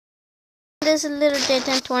this is Little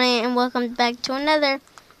J1020 and welcome back to another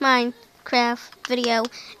Minecraft video.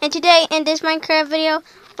 And today in this Minecraft video,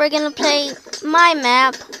 we're gonna play my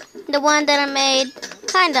map, the one that I made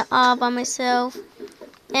kinda all by myself.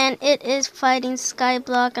 And it is fighting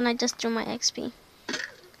Skyblock, and I just drew my XP.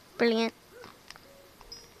 Brilliant.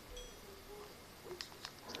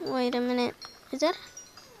 Wait a minute, is that?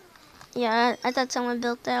 Yeah, I thought someone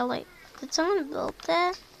built that. Like, did someone build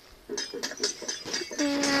that?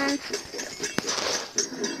 And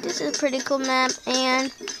this is a pretty cool map.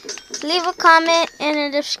 And leave a comment in the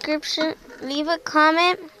description. Leave a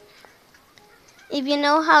comment if you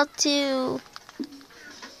know how to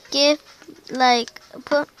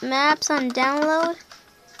put maps on download.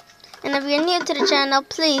 And if you're new to the channel,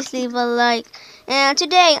 please leave a like. And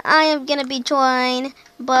today I am gonna be joined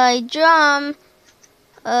by Drum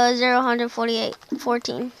 048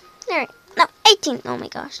 14. No, 18. Oh my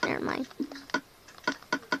gosh, never mind.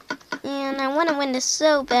 And I want to win this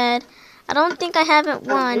so bad. I don't think I haven't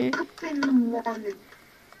won.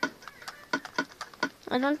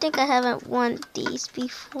 I don't think I haven't won these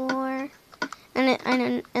before. And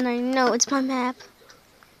I know it's my map.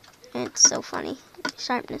 And it's so funny.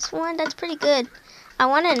 Sharpness 1, that's pretty good. I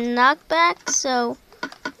want a knockback so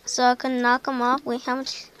I can knock them off. Wait, how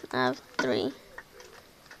much? I have 3.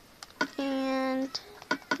 And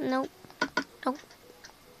nope.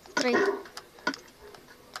 3.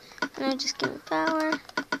 And just give me power.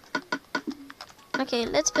 Okay,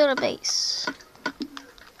 let's build a base.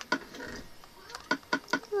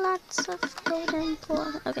 Lots of golden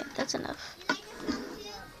floor. Okay, that's enough.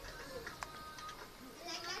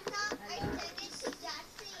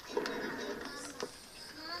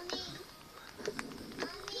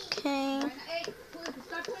 Okay.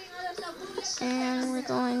 And we're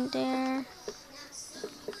going there.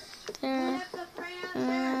 There.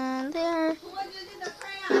 And there.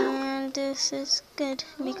 And this is good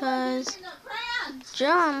because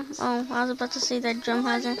Drum, I was about to say that Drum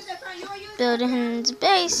hasn't built his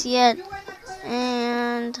base yet.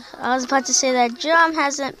 And I was about to say that Drum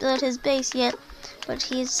hasn't built his base yet, but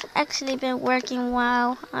he's actually been working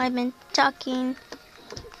while I've been talking,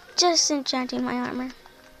 just enchanting my armor.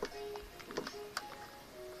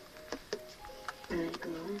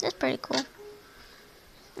 That's pretty cool.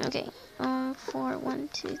 Okay, 4, 1,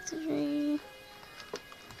 2, 3.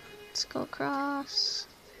 Let's go across.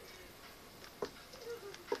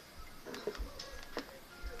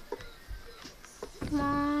 Come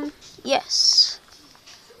on. Yes.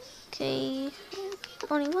 Okay.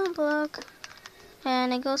 Only 1 block.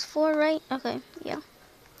 And it goes 4, right? Okay, yeah.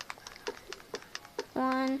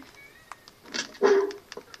 1.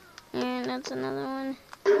 And that's another one.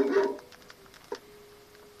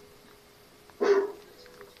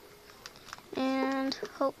 And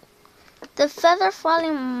hope. The feather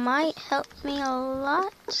falling might help me a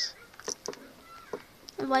lot.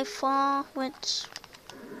 If I fall, which...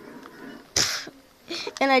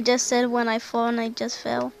 And I just said when I fall and I just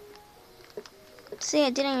fell. See, I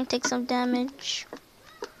didn't even take some damage.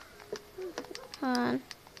 Hold on.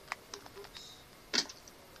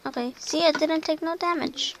 Okay, see, I didn't take no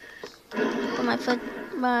damage. But my foot,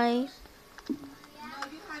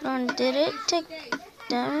 did it take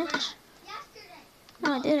damage?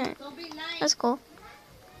 No, I didn't. That's cool.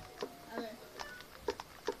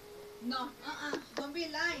 No, don't be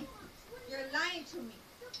lying. You're lying to me.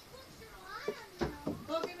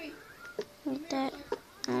 Go give me. Like that.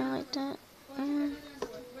 Like that.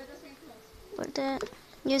 Like that.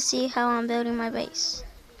 You see how I'm building my base.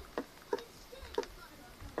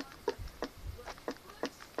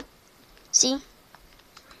 See?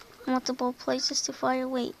 Multiple places to fire.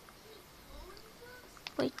 Wait.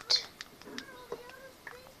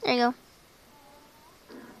 There you go.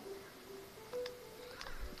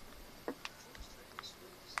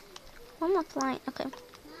 Why am I flying? Okay.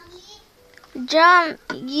 Drum,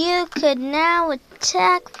 you could now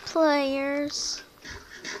attack players.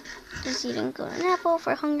 Just eating golden apple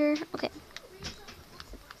for hunger. Okay.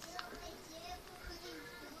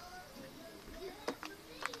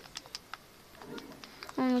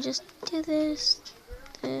 Let me just do this.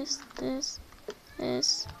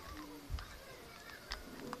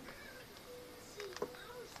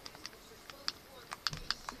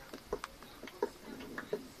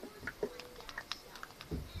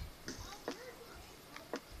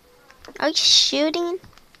 Are you shooting?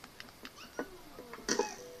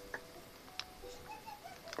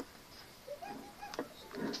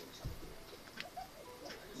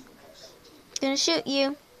 Gonna shoot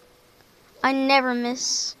you. I never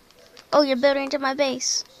miss. Oh, you're building into my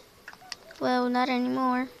base. Well, not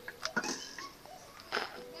anymore.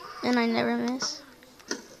 And I never miss.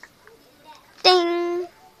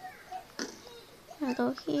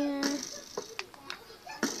 gonna go here.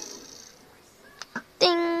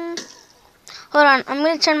 Ding! Hold on, I'm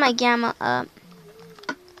gonna turn my gamma up.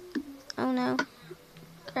 Oh no.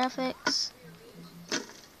 Graphics.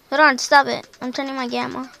 Hold on, stop it. I'm turning my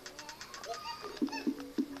gamma.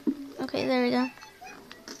 Okay, there we go.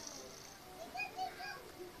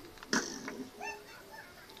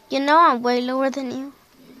 You know I'm way lower than you.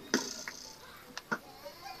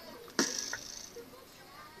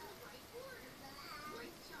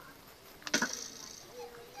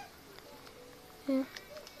 Yeah.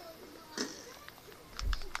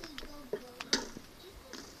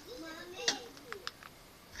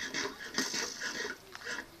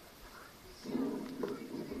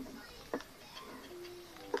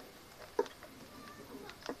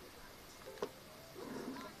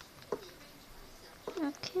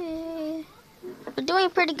 Okay. We're doing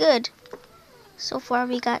pretty good. So far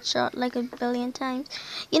we got shot like a billion times.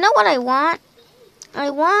 You know what I want? I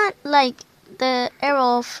want like the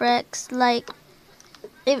arrow effects. Like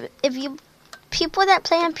if you people that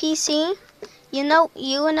play on PC, you know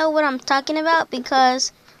what I'm talking about,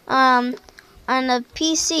 because on a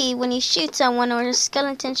PC when you shoot someone or a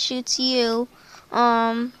skeleton shoots you,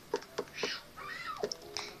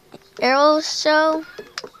 arrows show.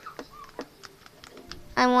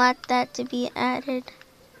 I want that to be added.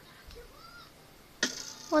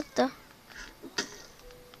 What the?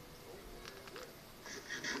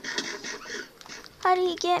 How do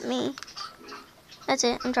you get me? That's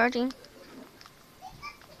it, I'm charging.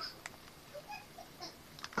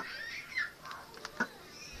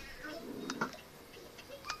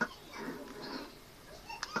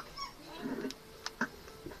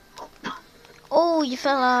 Oh, you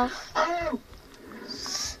fell off.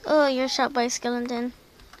 Oh, you're shot by a skeleton.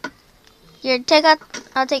 Here, take out.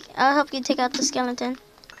 I'll help you take out the skeleton.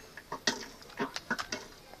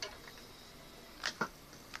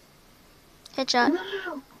 Headshot.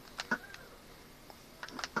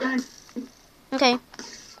 Okay.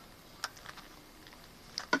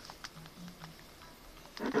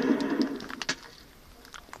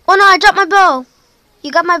 Oh no, I dropped my bow.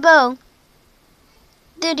 You got my bow.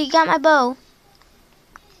 Dude, you got my bow.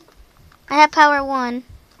 I have power 1.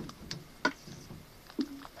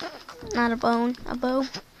 Not a bone, a bow.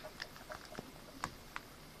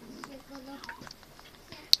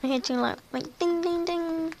 I hit you like ding ding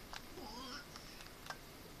ding.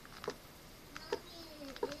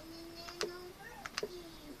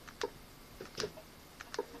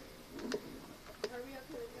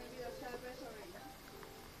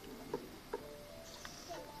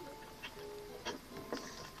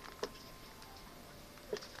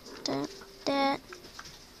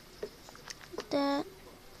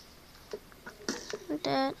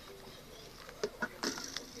 That.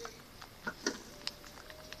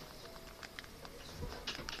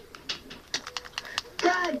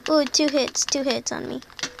 Ooh, two hits on me.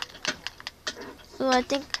 Ooh, I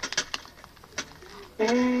think.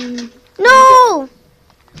 No!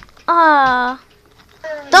 Ah.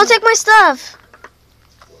 Don't take my stuff.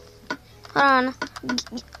 Hold on.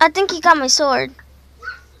 I think he got my sword.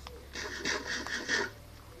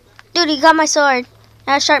 Dude, he got my sword. It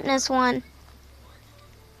has sharpness 1.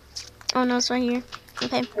 Oh no, it's right here.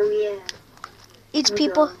 Okay. Oh yeah. Each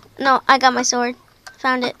people. No, I got my sword.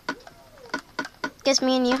 Found it. Guess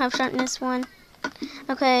me and you have sharpness 1.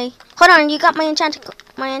 Okay. Hold on, you got my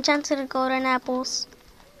enchanted golden apples.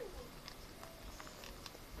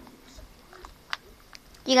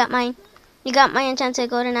 You got mine. You got my enchanted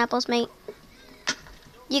golden apples, mate.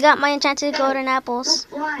 You got my enchanted golden apples.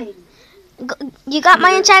 You got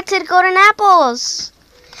my enchanted golden apples.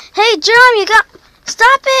 Hey, Jerome, you got.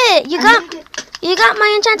 Stop it! You got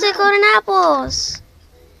my enchanted golden apples.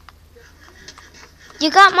 You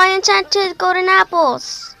got my enchanted golden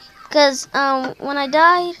apples. Cause when I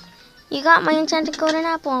died, you got my enchanted golden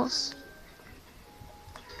apples.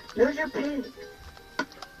 Where's your pin?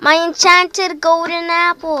 My enchanted golden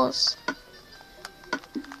apples.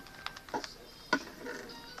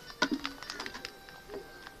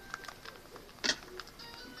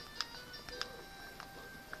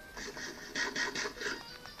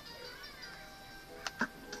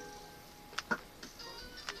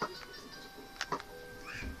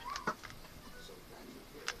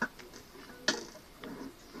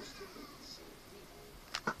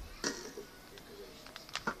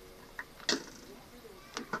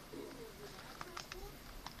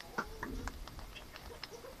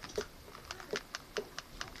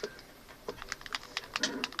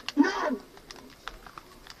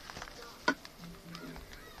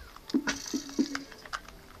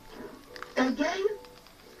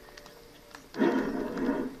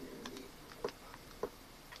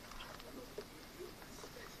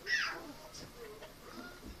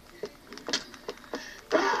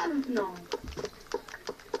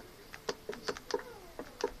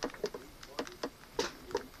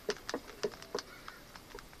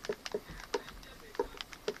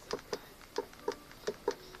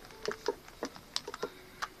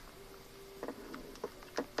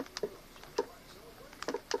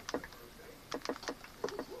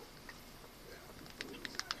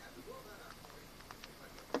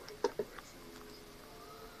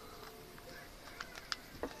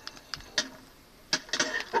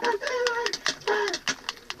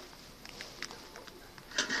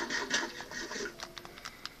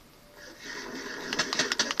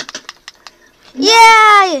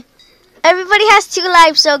 everybody has 2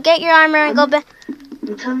 lives, so get your armor and go back.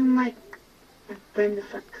 I'm telling my friend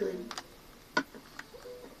if I could.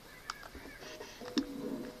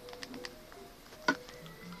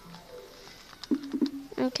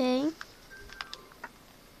 Okay.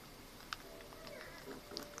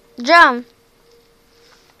 Drum.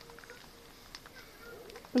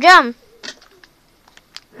 Drum.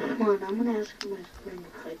 Come on, I'm gonna ask my friend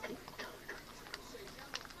if I could talk.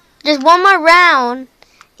 Just one more round.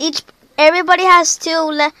 Everybody has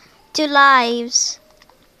 2 lives.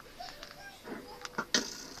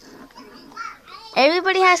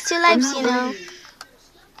 Everybody has 2 I'm lives, not you know. ready.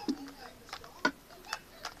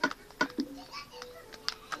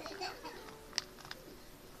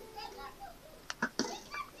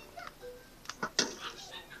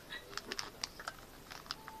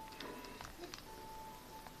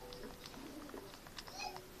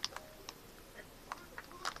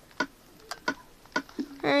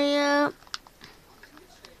 Hurry up.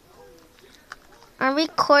 I'm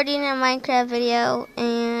recording a Minecraft video,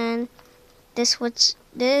 and this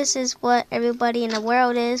is what everybody in the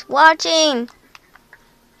world is watching.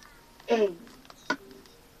 Hey,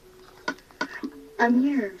 I'm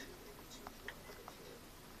here.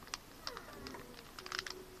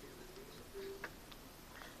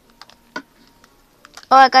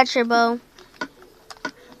 Oh, I got your bow.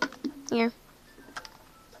 Here.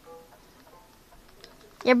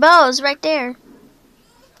 Your bow is right there.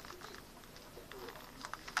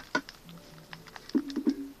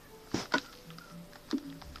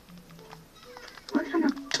 What kind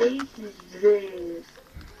of face is this?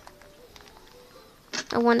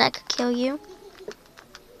 The one that could kill you.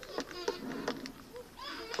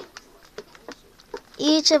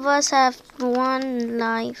 Each of us have 1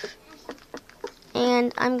 life.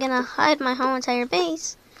 And I'm gonna hide my whole entire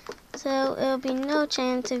base, so it'll be no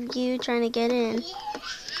chance of you trying to get in.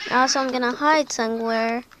 Also, I'm gonna hide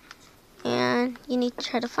somewhere, and you need to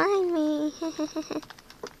try to find me.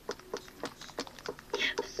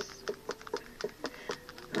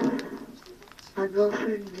 My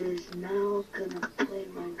girlfriend is now gonna play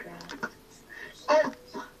Minecraft. Oh,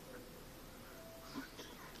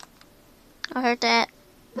 I heard that.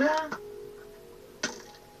 bruh.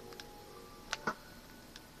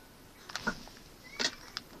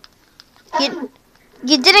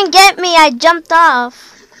 You didn't get me. I jumped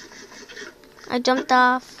off.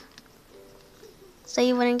 So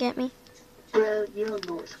you wouldn't get me. Bro, you don't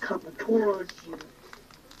know it's coming towards you.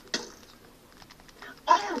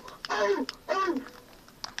 Oh!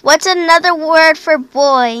 What's another word for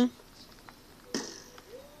boy?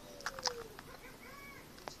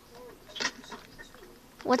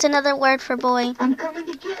 What's another word for boy? I'm coming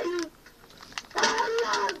to get you.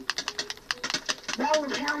 Oh, no. That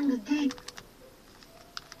was pound the deep.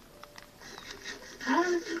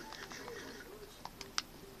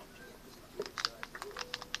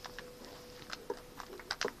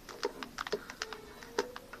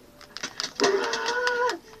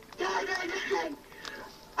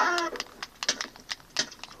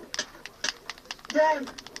 Dad.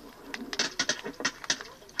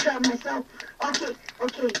 Trap myself.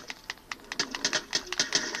 Okay.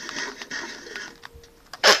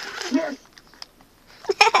 Yes.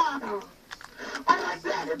 Oh, I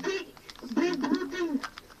got a big blue thing.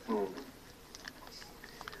 Oh.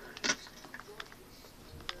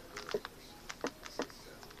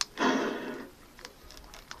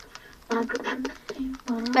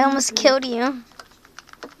 I almost killed you.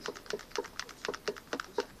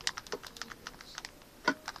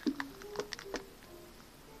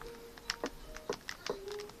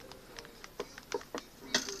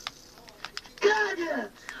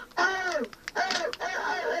 Gotcha!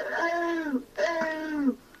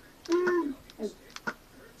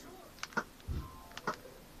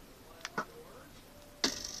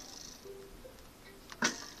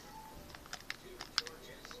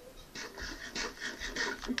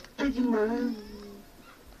 Digimon.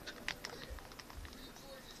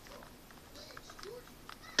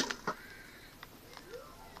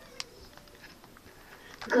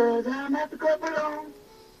 Cause I'm at the club alone.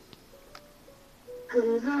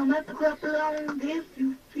 Cause I'm at the club alone. If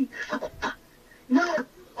you feel. No!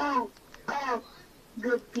 Oh,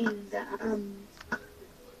 good thing that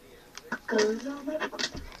cause I'm at the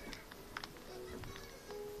club.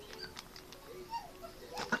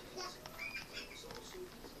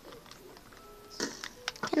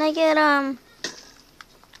 Can I get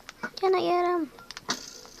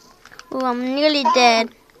Ooh, I'm nearly dead.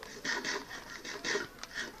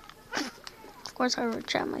 Of course, I would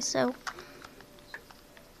trap myself.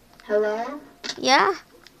 Hello? Yeah?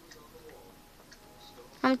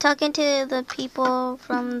 I'm talking to the people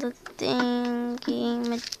from the thingy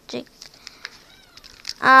magic.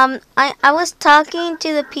 I was talking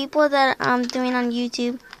to the people that I'm doing on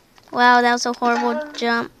YouTube. Wow, that was a horrible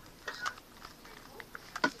jump.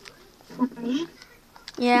 Me?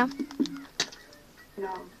 Yeah.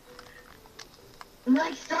 No.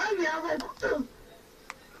 Like, sorry, I was like, what the?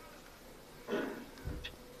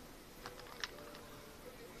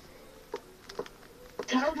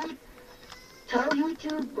 Tell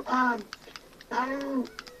YouTube, I'll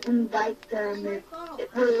invite them.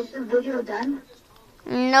 Is the video done?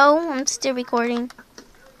 No, I'm still recording.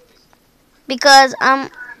 Because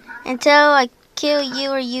until I kill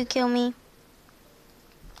you or you kill me.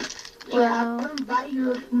 Yeah, I'll invite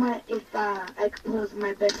you if I close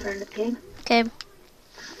my best friend, okay? Okay.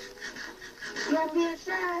 Don't be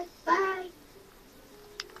sad. Bye.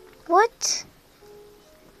 What?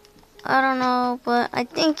 I don't know, but I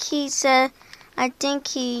think he said, I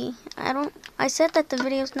said that the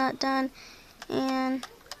video's not done, and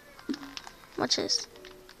watch this.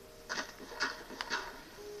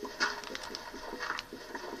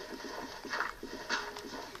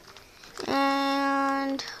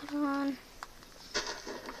 And, hold on.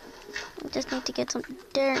 I just need to get some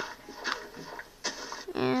dirt,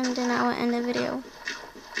 and then I will end the video.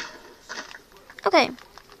 Okay.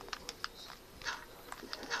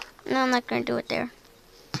 No, I'm not gonna do it there.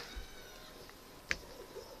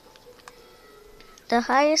 The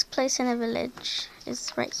highest place in the village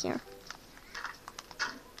is right here.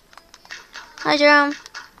 Hi, Jerome.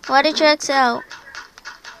 Why did you X out?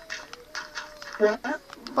 What?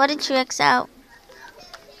 Why did you X out?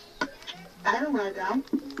 I don't want to go.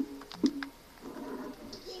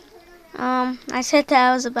 I said that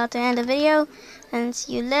I was about to end the video since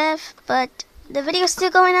you left, but the video's still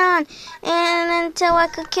going on, and until I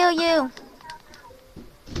could kill you.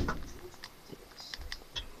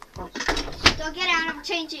 Don't get out, I'm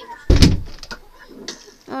changing.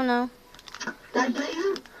 Oh no. Did I get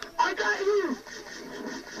you? I got you.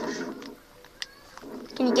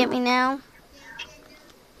 Can you get me now?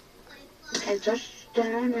 Okay, just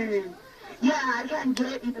stand in. Yeah, I can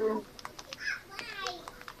get you.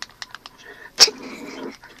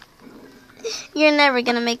 You're never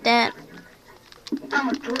gonna make that. I'm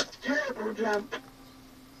a terrible jump.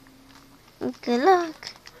 Good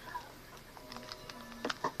luck.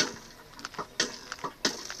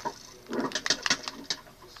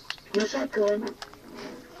 Yes, I could.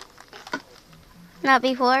 Not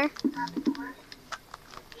before.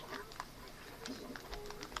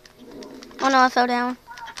 Oh no, I fell down.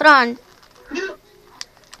 Put on. You,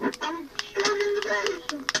 I'm stuck in the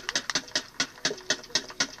base.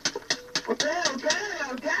 Okay.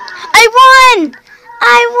 I won!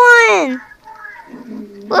 I won!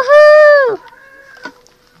 Woohoo!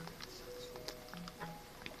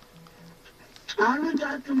 I'm gonna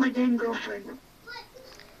talk to my dang girlfriend.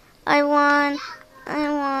 I won.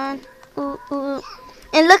 Ooh.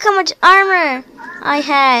 And look how much armor I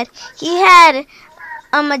had. He had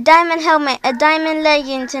a diamond helmet, a diamond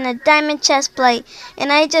leggings, and a diamond chest plate.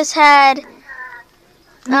 And I just had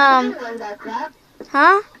I didn't wear that crap.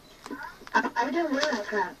 huh? I didn't wear that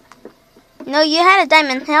crap. No, you had a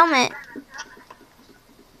diamond helmet.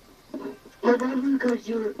 Well, probably because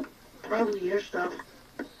you're probably your stuff.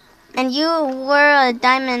 And you wore a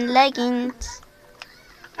diamond leggings.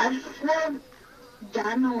 I just wore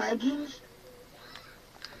diamond leggings.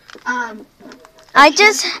 I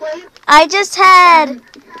just had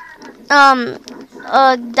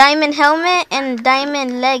a diamond helmet and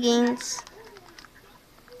diamond leggings.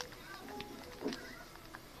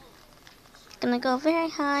 Gonna go very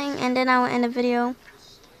high and then I will end the video.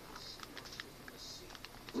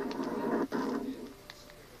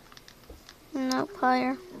 Nope,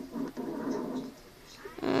 higher.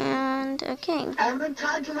 And okay. I haven't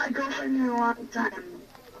talked to my girlfriend in a long time.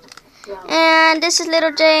 So. And this is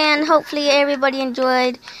Little J, and hopefully everybody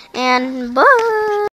enjoyed. And bye.